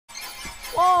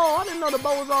Whoa, I didn't know the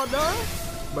boat was all done.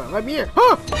 Bro, let me in.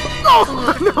 Huh? Oh,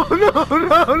 no.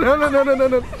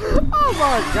 Oh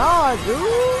my god, dude.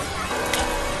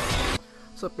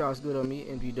 What's up, y'all? It's good on me,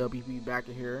 MGWP back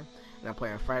in here. And I'm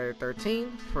playing Friday the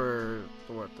 13th for,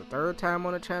 what, the third time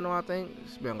on the channel, I think.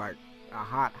 It's been like a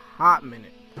hot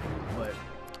minute. But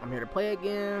I'm here to play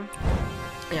again.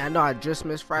 Yeah, I know I just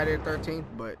missed Friday the 13th,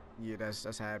 but yeah,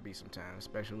 that's how it be sometimes,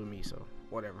 especially with me, so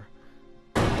whatever.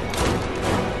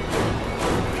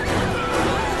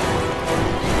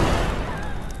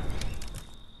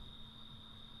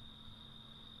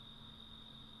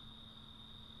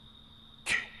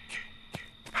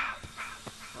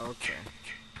 Okay.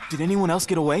 Did anyone else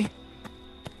get away?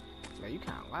 Man, you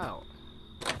kinda loud.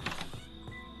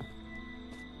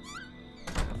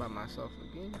 How about myself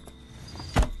again?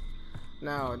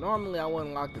 Now, normally I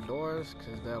wouldn't lock the doors,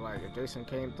 because they're like, if Jason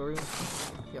came through,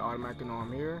 he automatically know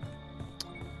I'm here.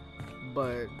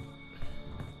 But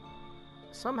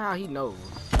somehow he knows.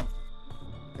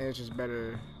 And it's just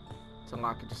better to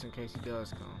lock it just in case he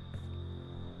does come.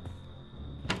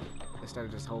 Instead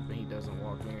of just hoping he doesn't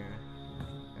walk in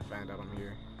and find out I'm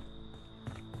here.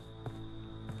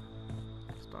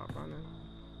 Stop running.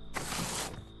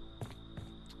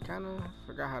 Kinda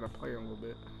forgot how to play a little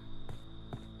bit.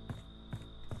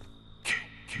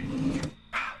 Okay.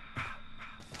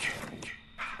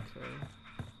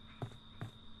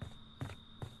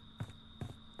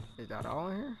 Is that all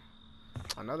in here?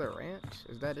 Another ranch?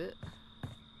 Is that it?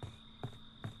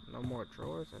 No more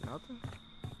drawers or nothing?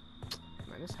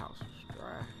 Man, this house is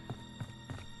dry.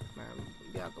 Man,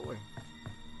 get out the way.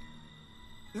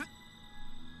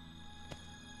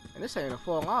 And this ain't a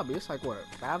full lobby. It's like, what,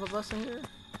 5 of us in here?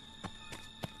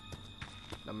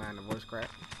 No man, the voice crack.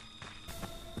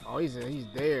 Oh, he's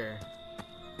there.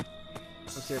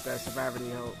 Let's see if that survivor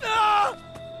need help.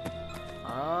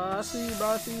 I see you, bro.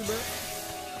 I see you, bro.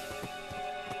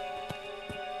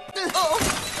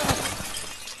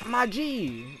 My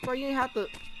G, bro, you ain't have to.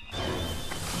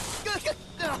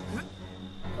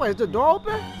 Wait, is the door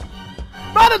open?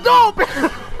 Bro, the door open!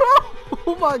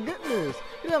 Oh my goodness.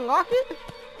 You didn't lock it?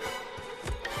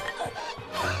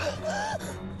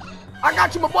 I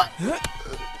got you, my boy.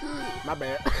 My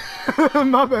bad.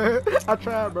 My bad. I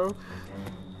tried, bro.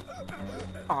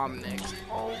 Oh, I'm next.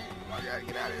 Oh, I gotta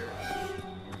get out of here.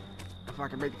 If I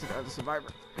can make it to the other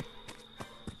survivor.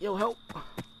 Yo, help.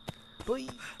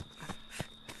 Please.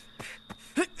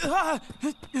 Oh,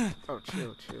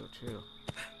 chill.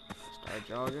 Start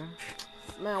jogging.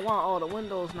 Man, why are all the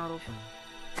windows not open?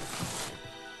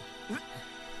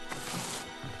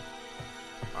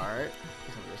 Alright.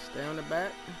 So just stay on the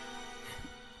back.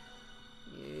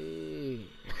 Yeah.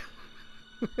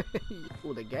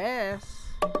 Ooh, the gas.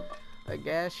 The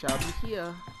gas shall be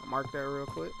here. I'll mark that real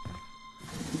quick.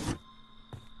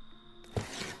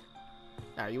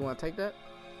 Alright, you wanna take that?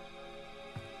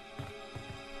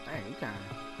 Dang, you kinda.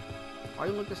 Why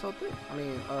you looking so thick? I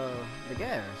mean, the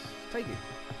gas. Take it.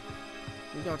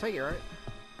 You gonna take it, right?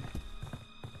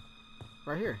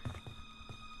 Right here.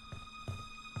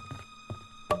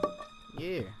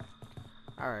 Yeah.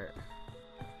 Alright.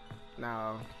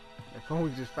 Now, if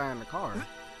only just find the car.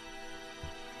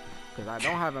 Because I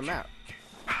don't have a map.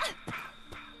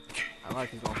 I like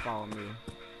he's gonna follow me.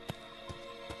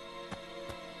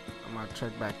 I'm gonna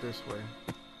check back this way.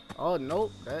 Oh,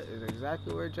 nope. That is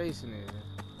exactly where Jason is.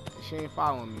 And she ain't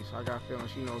following me, so I got a feeling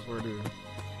she knows where it is.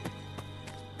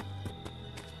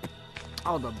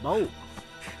 Oh, the boat.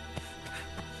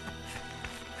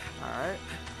 Alright.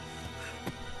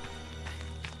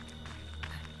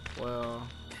 Well,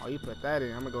 oh, you put that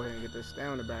in. I'm gonna go ahead and get this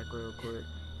stamina back real quick.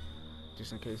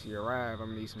 Just in case he arrive, I'm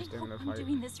gonna need some stamina to fight. I'm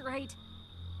doing this right.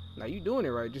 Now you doing it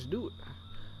right, just do it.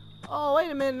 Oh, wait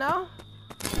a minute now.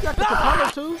 You got the propeller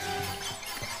too.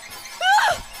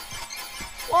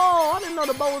 Whoa, I didn't know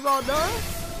the boat was all done.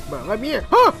 Bro, let me in.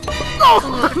 Huh? No.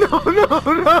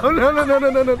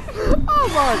 Oh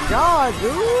my god,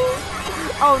 dude.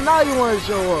 Oh, now you want to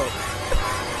show up.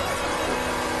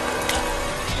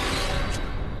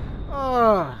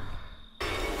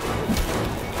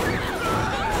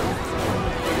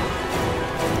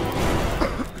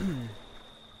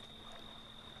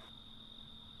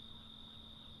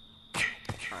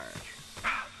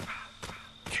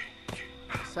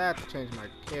 Sad to change my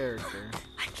character.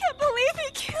 I can't believe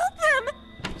he killed them!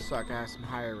 So I can have some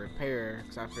higher repair,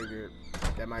 because I figured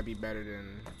that might be better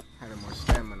than having more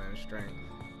stamina and strength.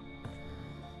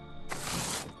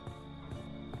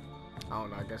 I don't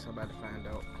know, I guess I'm about to find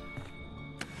out.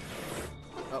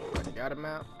 Oh, I got a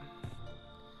map.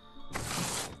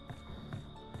 Is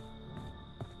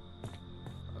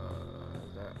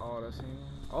that all that's in?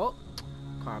 Oh!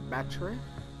 Car battery.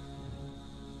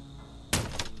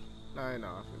 No,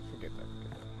 forget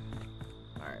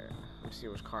that. Alright, let's see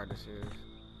which car this is.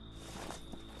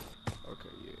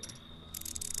 Okay, yeah.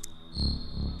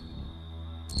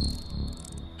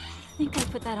 I think I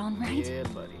put that on right. Yeah,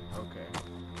 buddy. Okay.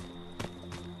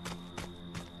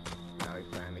 Now we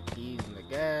find the keys and the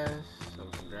gas, so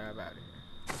we can drive out of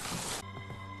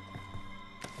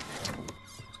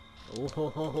here. Oh ho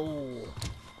ho ho.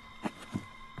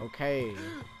 Okay.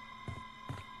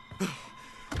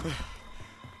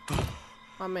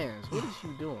 My mans, what is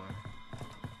you doing?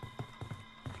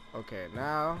 Okay,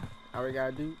 now all we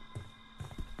gotta do.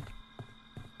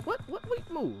 What? Wait,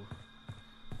 move.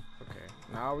 Okay,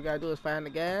 now all we gotta do is find the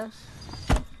gas.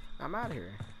 I'm out of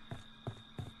here.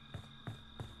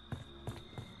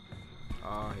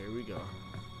 Oh, here we go.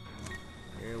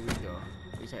 Here we go.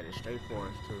 He's headed straight for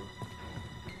us too.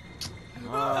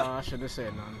 Oh, I shouldn't have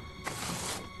said nothing.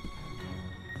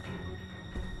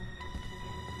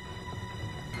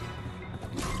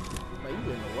 Man,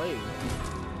 you in the way, man.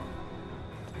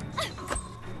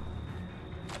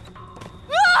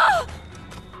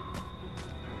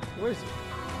 Where is he?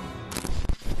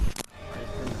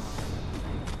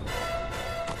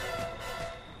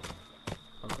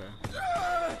 Okay.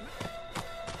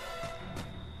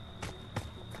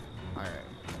 Alright.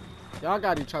 Y'all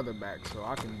got each other back, so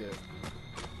I can dip.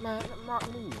 Man, Mark,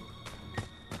 move.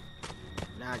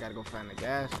 Now I gotta go find the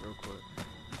gas real quick.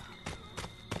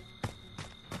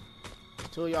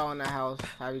 Two of y'all in the house,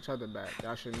 have each other back.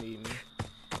 Y'all shouldn't need me.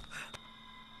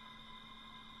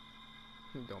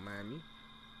 Don't mind me.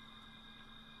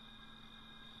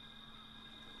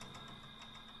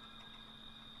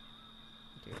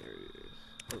 Okay, there it is.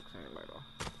 Oh, turn the light off.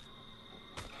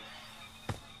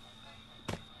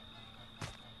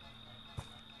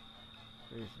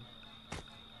 Where is he?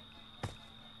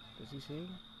 Does he see me?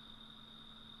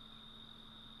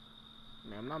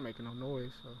 Man, I'm not making no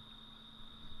noise, so.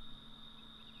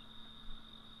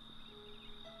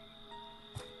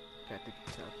 Got the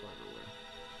top part away.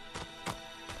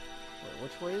 Wait,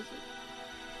 which way is it?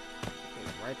 Okay,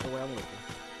 right the way I'm looking.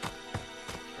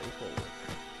 Straight forward.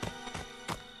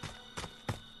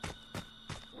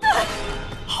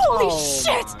 Holy Oh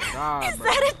shit! my God, Is bro.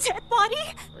 that a dead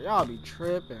body? Y'all be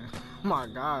tripping. Oh my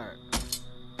God.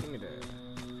 Give me that.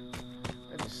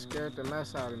 That just scared the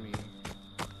mess out of me.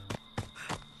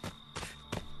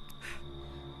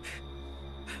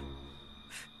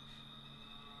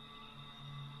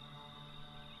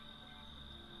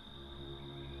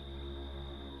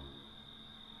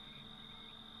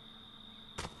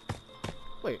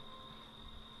 Wait.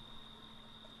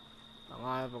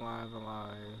 Alive.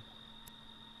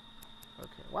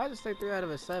 Okay. Why did it say 3 out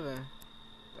of 7?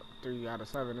 3 out of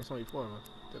 7. It's only 4 of us.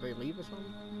 Did they leave or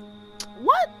something?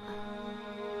 What?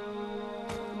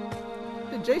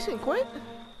 Did Jason quit?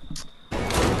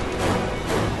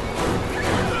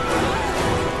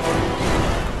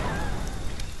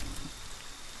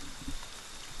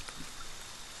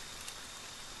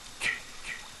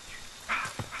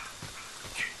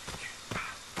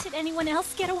 Did anyone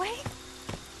else get away?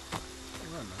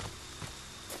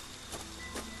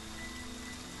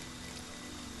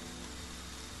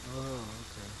 Oh,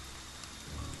 okay.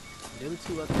 They were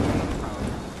 2 left in the house.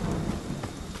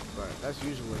 But that's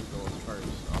usually where it goes first. So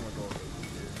I'm gonna go over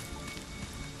here.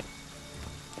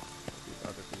 These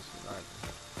other pieces,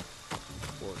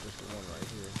 or just the one right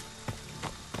here.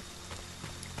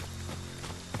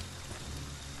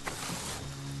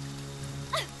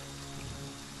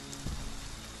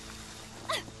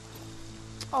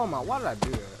 Oh my, why did I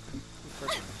do that?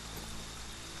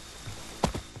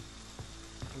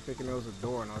 I'm thinking it was a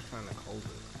door and I was trying to close it.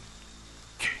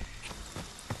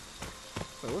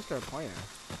 So what's their plan?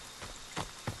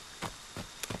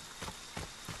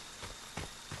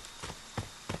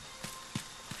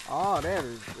 Oh, there it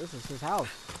is. This is his house.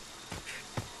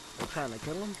 They're trying to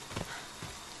kill him?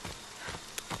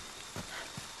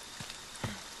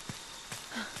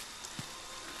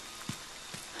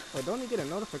 Wait, don't he get a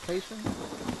notification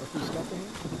if we step in here?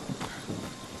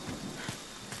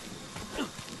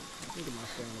 Look at my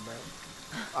stay in the back.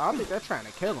 Oh, I think they're trying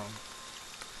to kill him.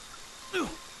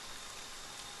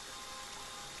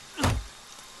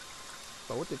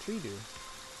 But what did tree do?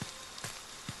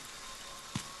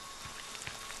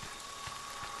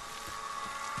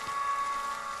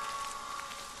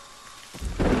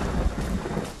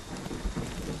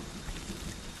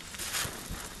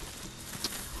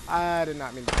 I did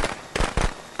not mean to.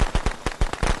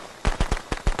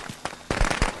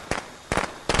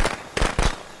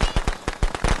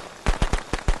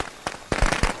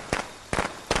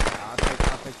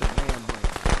 I'll take the man break.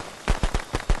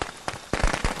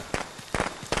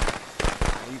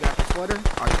 sweater?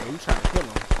 Oh yeah, you trying to kill him.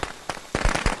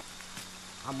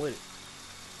 I'm with it.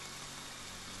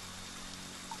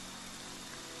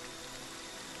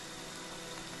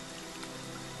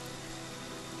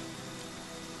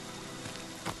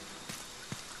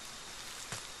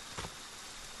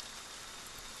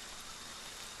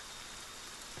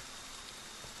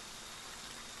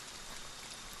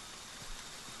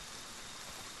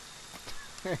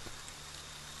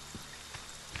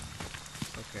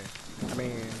 Okay. I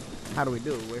mean, how do we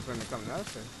do it? Wait for him to come to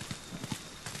us? Or?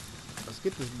 Let's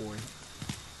get this boy.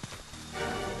 They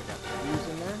got the fuse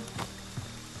in there.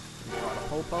 We got a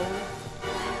popo.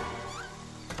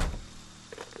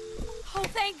 Oh,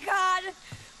 thank God!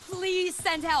 Please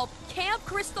send help. Camp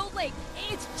Crystal Lake.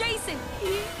 It's Jason.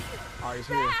 He's Oh, he's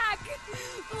here. back.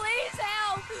 Please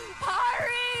help.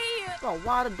 Hurry. Bro,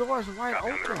 why the doors wide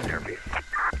open?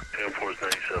 Air Force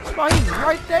 97. Oh, he's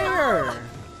right there.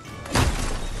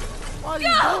 Why are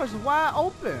these doors wide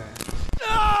open?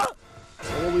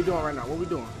 So what we doing right now? What we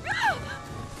doing?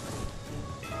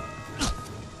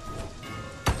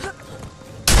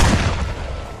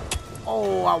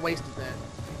 Oh, I wasted that.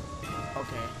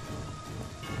 Okay.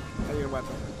 I need a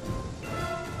weapon.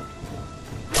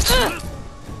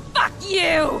 Fuck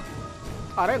you.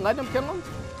 Oh, they let them kill him?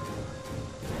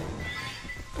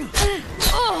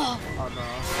 Oh, Oh no.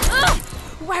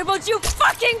 why won't you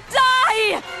fucking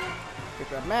die? Get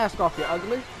that mask off, you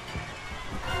ugly.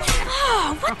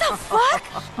 Oh, what the fuck?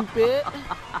 Stupid.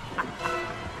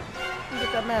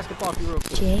 Get that mask off you real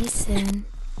quick. Jason,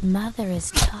 Mother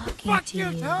is talking to you.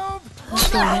 Put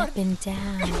the weapon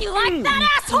down. You like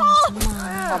that, asshole? Come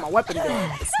on. Oh, my weapon down.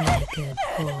 That's my good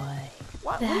boy.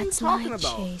 What are you That's talking my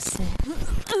about? Jason.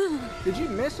 Did you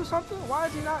miss or something? Why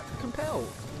is he not compelled?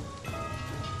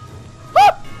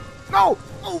 Ah! No!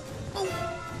 Oh! Oh!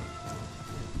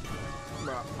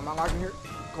 Bro, am I locking here?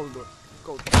 Close the door.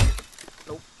 Close the door.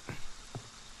 Nope.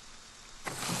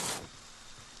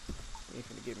 You ain't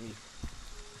finna get me.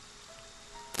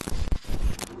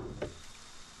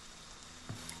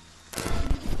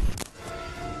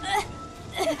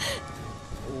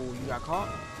 Oh, you got caught?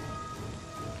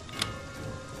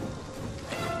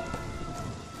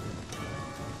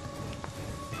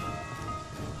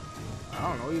 I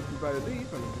don't know, you better do, you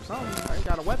finna do something. I ain't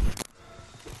got a weapon.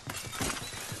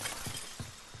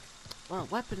 Well,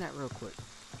 weapon that real quick.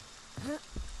 Oh,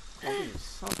 give me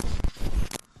something.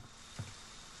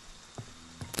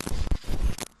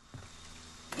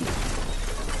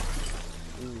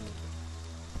 Ooh.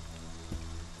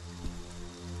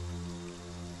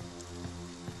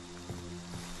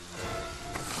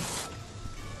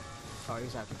 Oh,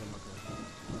 he's after them. Okay.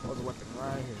 Oh, the weapon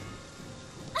right here.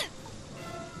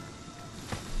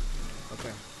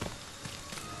 Okay.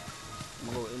 I'm a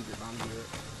little injured, but I'm good.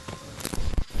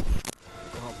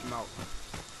 Go help him out.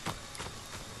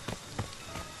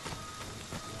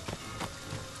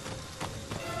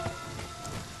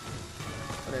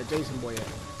 Where that Jason boy at?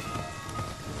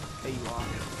 There you are.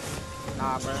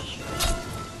 Nah, bruh.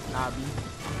 Nah, B.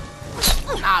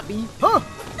 Nah, B. Huh!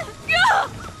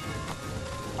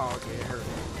 Oh, okay, it hurt.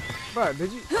 Bruh,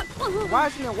 did you... Why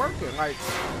isn't it working? Like...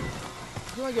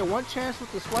 You only get one chance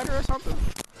with the sweater or something?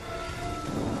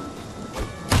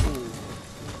 Ooh.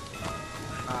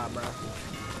 Nah, bruh.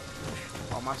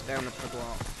 Oh, my stamina took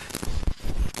off.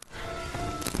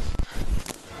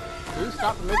 Can you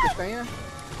stop and make a stand?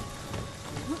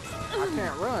 I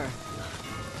can't run.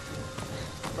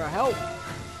 Bruh, help.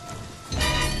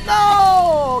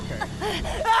 No! Okay.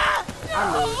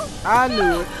 I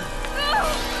knew it.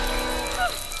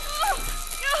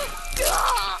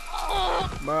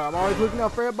 But I'm always looking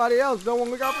out for everybody else. Don't want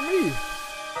to look out for me.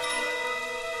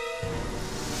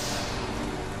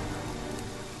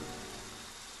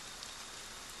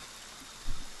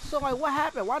 So, like, what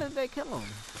happened? Why did they kill him?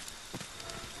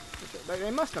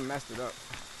 They must have messed it up.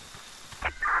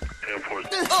 Air Force.